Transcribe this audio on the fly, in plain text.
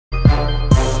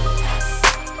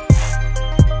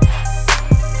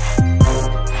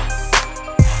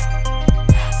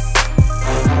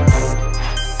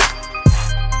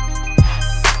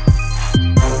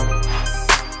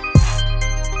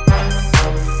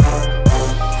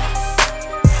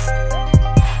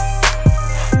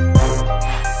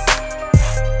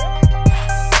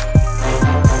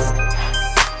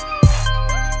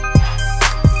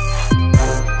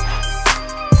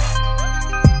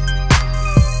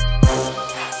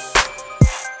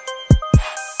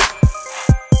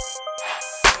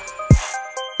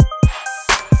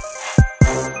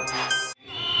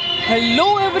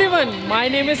Hello everyone, my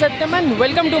name is Satyam and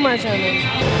welcome to my channel.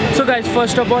 So guys,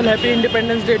 first of all, happy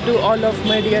Independence Day to all of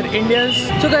my dear Indians.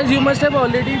 So guys, you must have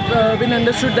already been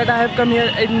understood that I have come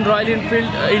here in Royal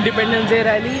Enfield Independence Day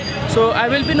rally. So I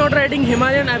will be not riding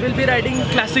Himalayan, I will be riding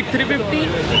Classic 350.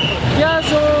 Yeah,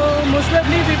 so most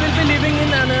probably we will be leaving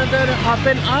in another half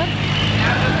an hour.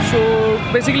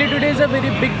 So basically today is a very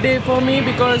big day for me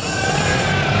because,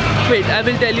 wait, I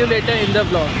will tell you later in the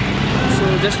vlog.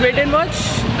 So just wait and watch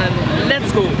and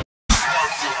let's go.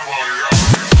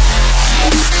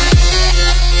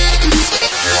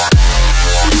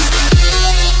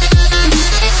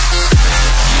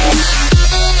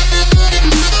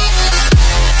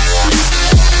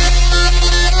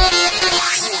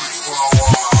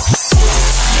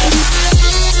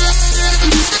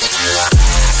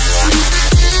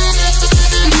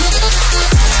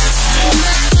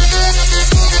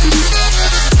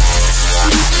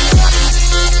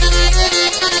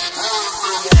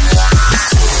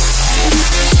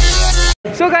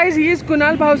 So guys, he is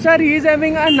Kunal Bhavsar. He is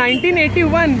having a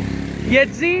 1981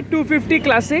 Yetzi 250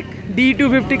 Classic,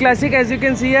 D250 Classic, as you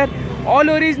can see here. All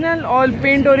original, all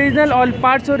paint original, all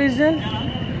parts original.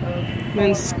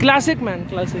 Means classic, man,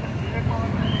 classic.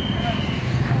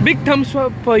 Big thumbs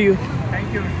up for you.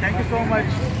 Thank you so much.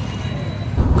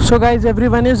 So guys,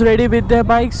 everyone is ready with their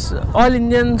bikes. All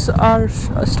engines are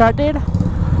started.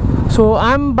 So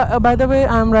by the way,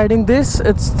 I'm riding this.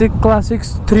 It's the Classic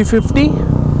 350.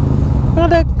 No,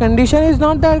 the condition is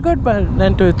not that good, but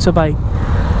then too it's a bike.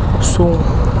 So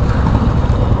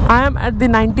I am at the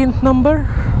 19th number,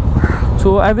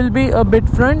 so I will be a bit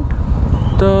front.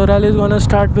 The rally is gonna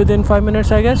start within 5 minutes,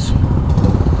 I guess.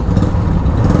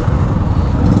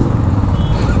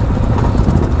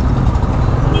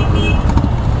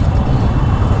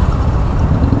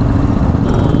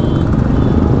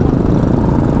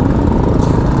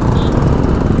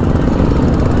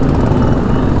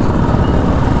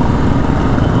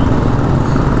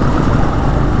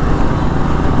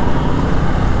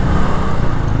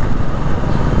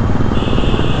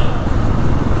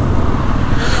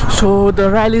 So the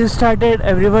rally is started,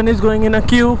 everyone is going in a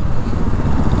queue.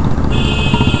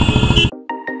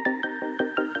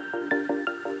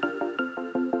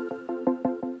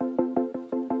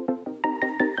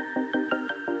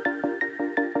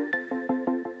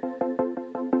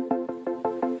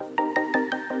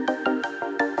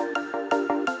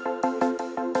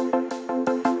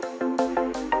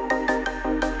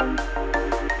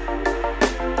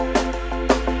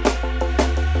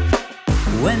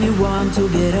 When you want to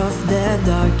get off that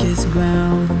darkest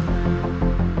ground,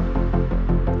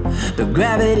 but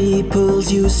gravity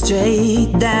pulls you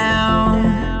straight down.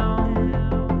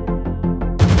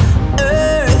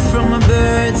 Earth from a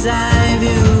bird's eye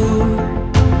view.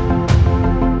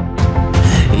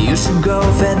 You should grow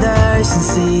feathers and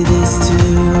see this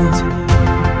too.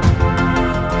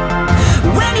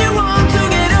 When you want to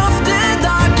get off the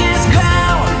darkest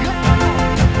ground.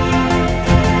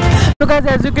 So guys,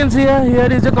 as you can see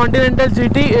here is a Continental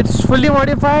GT. It's fully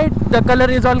modified. The color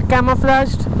is all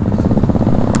camouflaged.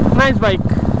 Nice bike.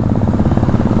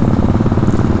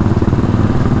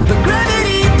 The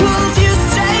gravity pulls you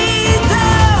straight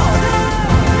down.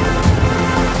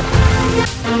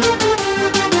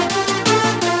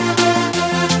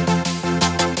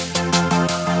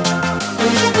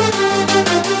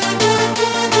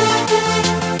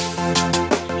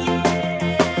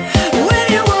 When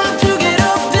you want to get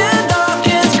off the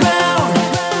darkest ground,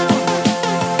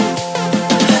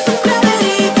 the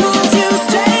gravity pulls you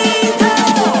straight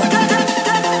down.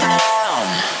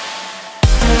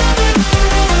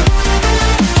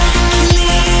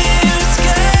 Clear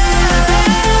sky. Where am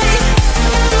I?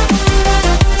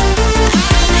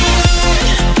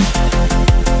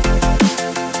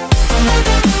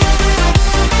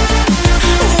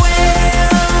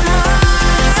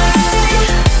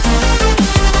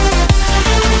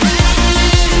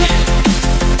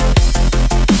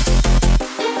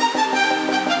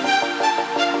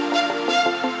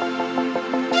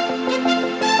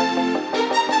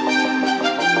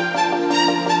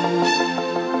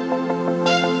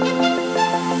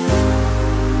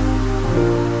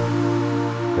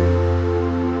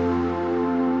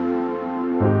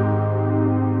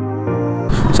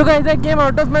 So guys, I came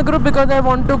out of my group because I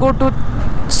want to go to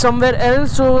somewhere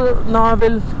else. So now I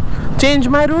will change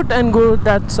my route and go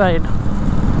that side.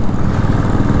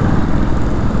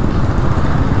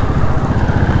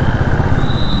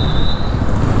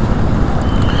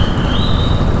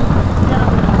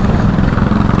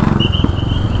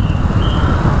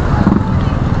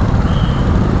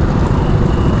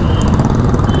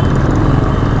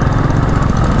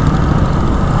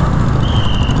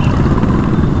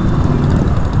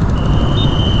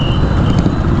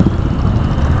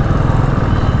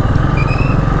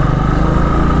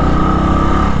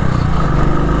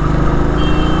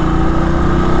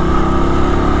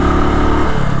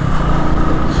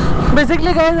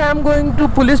 basically guys, I am going to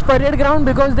police parade ground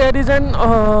because there is an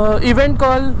event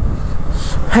called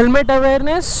helmet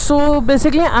awareness. So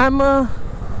basically I am a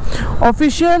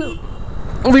official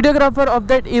videographer of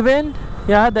that event.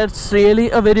 Yeah, that's really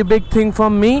a very big thing for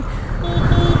me.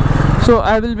 So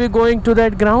I will be going to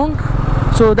that ground.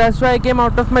 So that's why I came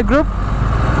out of my group.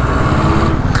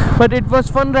 But it was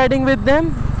fun riding with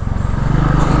them.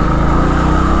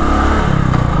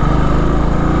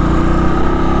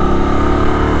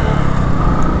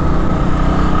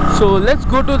 So let's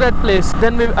go to that place,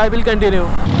 then I will continue.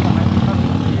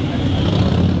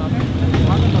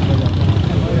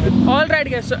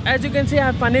 Alright guys, so as you can see, I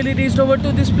have finally reached over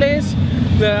to this place.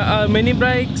 There are many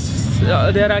bikes,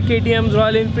 there are KTMs,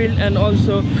 Royal Enfield, and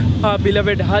also our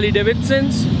beloved Harley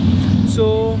Davidsons.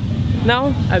 So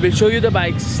now I will show you the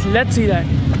bikes. Let's see that.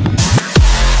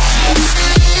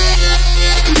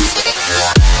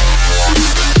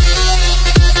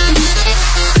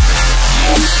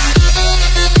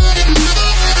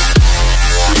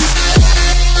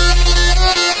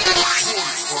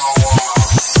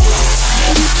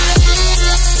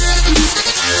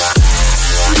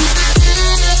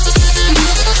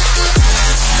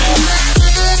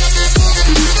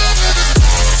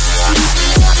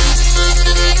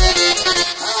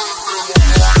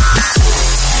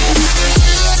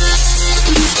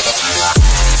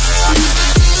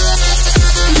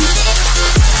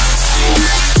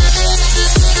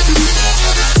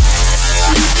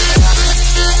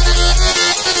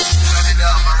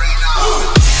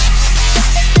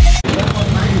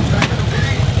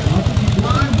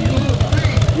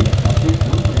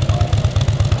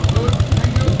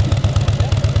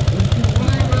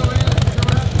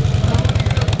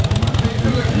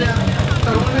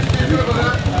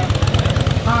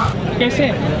 कैसे?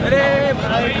 अरे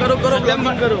भाई करो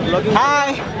blogging करो।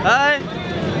 हाय हाय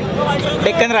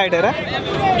Deccan rider है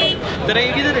तेरा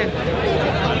ये किधर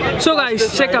है? So guys,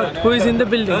 check out who is in the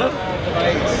building.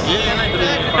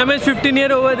 I'm 15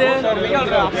 year over there.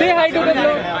 Say hi to the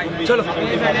vlog. चलो।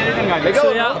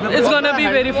 So yeah, it's gonna be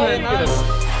very fun.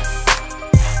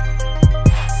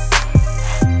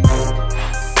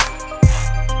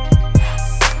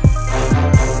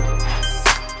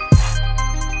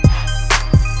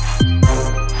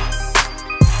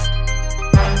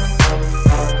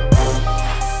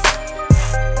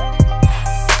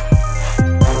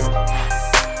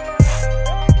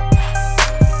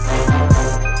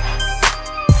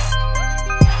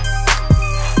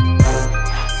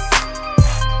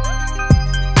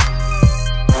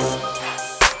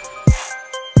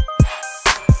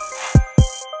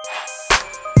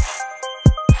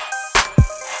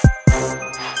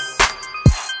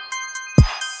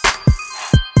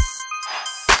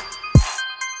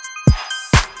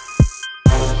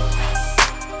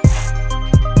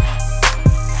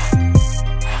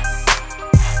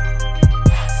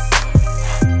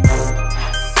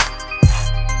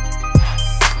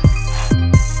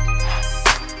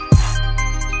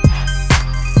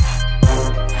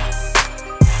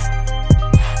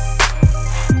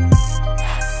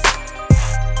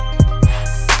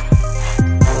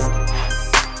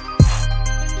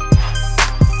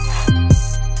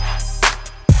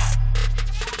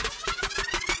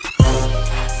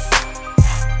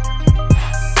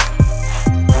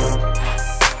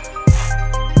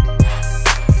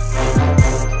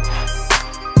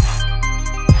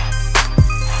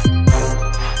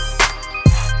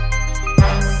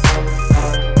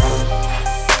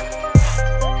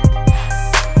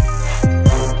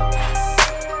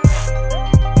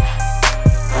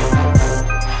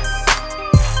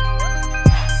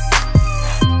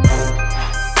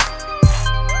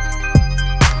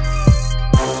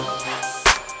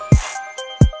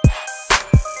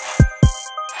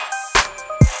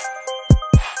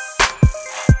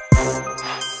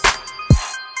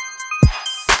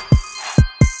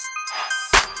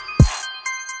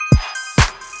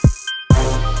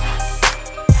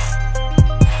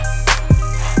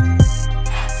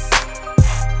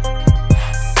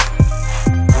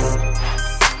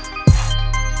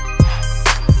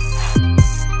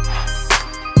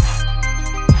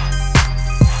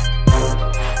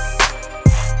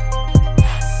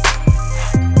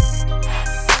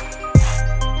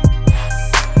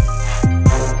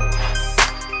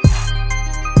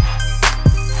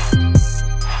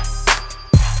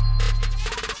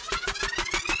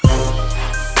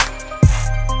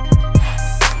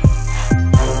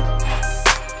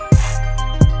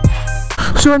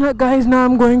 So guys, now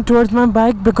I'm going towards my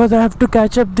bike because I have to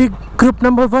catch up the group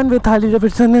number 1 with Harley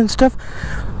Davidson and stuff,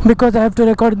 because I have to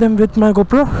record them with my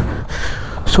GoPro.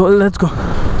 So let's go.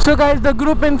 So guys, the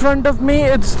group in front of me,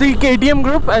 it's the KTM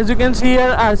group. As you can see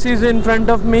here, RC is in front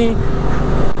of me.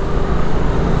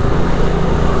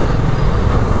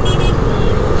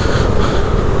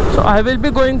 So I will be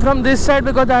going from this side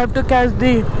because I have to catch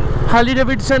the Harley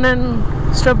Davidson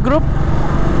and stuff group.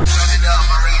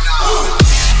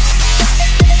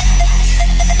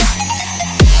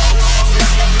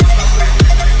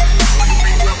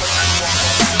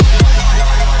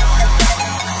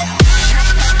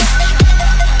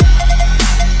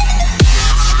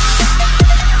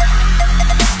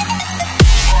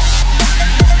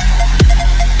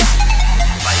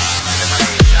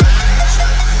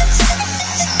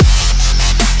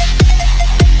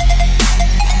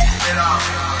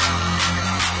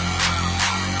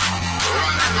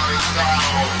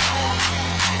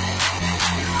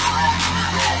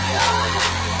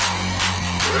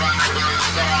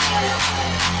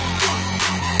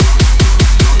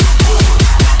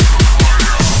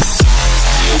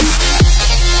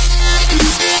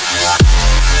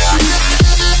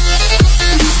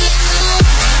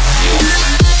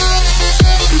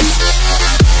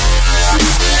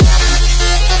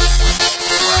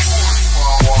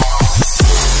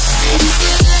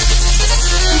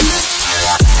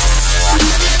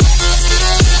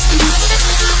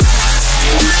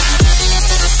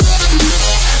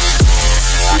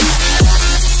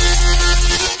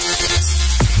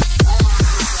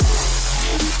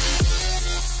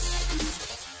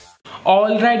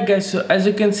 Alright guys, so as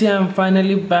you can see, I'm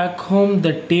finally back home.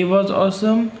 The day was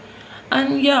awesome,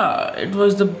 and yeah, it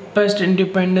was the best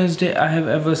Independence Day I have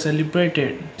ever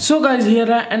celebrated. So guys, here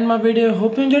I end my video.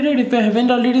 Hope you enjoyed it. If you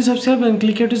haven't already subscribed, then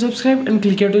click here to subscribe and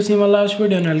click here to see my last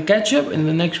video, and I'll catch you up in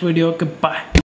the next video. Goodbye.